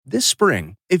This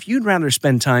spring, if you'd rather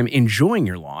spend time enjoying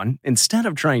your lawn instead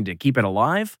of trying to keep it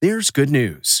alive, there's good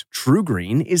news. True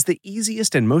Green is the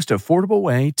easiest and most affordable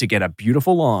way to get a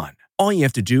beautiful lawn. All you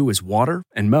have to do is water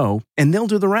and mow, and they'll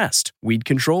do the rest. Weed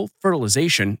control,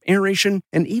 fertilization, aeration,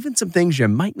 and even some things you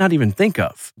might not even think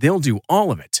of. They'll do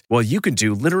all of it, while you can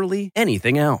do literally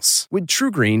anything else. With True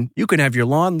Green, you can have your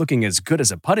lawn looking as good as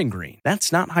a putting green.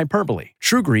 That's not hyperbole.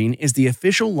 True Green is the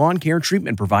official lawn care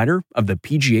treatment provider of the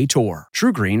PGA Tour.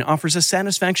 True Green offers a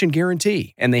satisfaction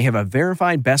guarantee, and they have a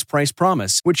verified best price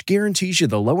promise, which guarantees you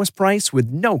the lowest price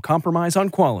with no compromise on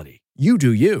quality. You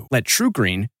do you. Let True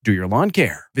Green do your lawn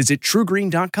care. Visit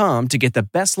truegreen.com to get the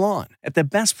best lawn at the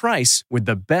best price with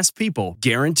the best people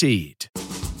guaranteed.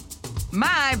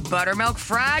 My buttermilk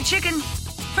fried chicken.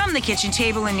 From the kitchen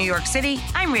table in New York City,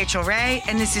 I'm Rachael Ray,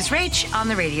 and this is Rach on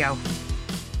the radio.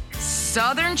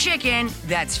 Southern chicken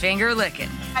that's finger licking.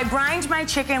 I brined my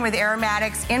chicken with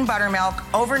aromatics in buttermilk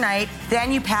overnight.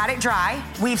 Then you pat it dry.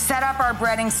 We've set up our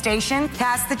breading station,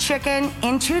 cast the chicken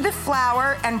into the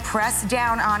flour and press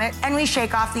down on it, and we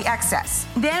shake off the excess.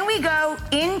 Then we go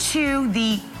into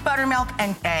the buttermilk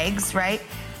and eggs, right?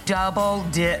 Double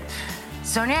dip.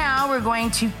 So now we're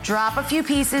going to drop a few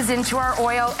pieces into our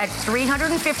oil at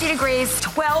 350 degrees,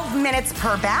 12 minutes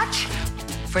per batch.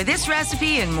 For this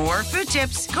recipe and more food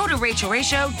tips, go to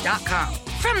RachelRayShow.com.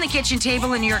 From the kitchen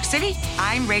table in New York City,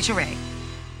 I'm Rachael Ray.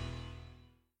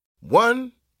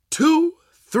 1, 2,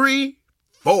 3,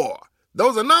 4.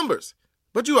 Those are numbers,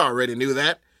 but you already knew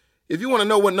that. If you want to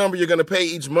know what number you're going to pay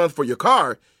each month for your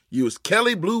car, use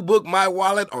Kelley Blue Book My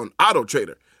Wallet on Auto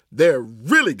Trader. They're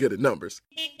really good at numbers.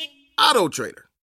 Auto Trader.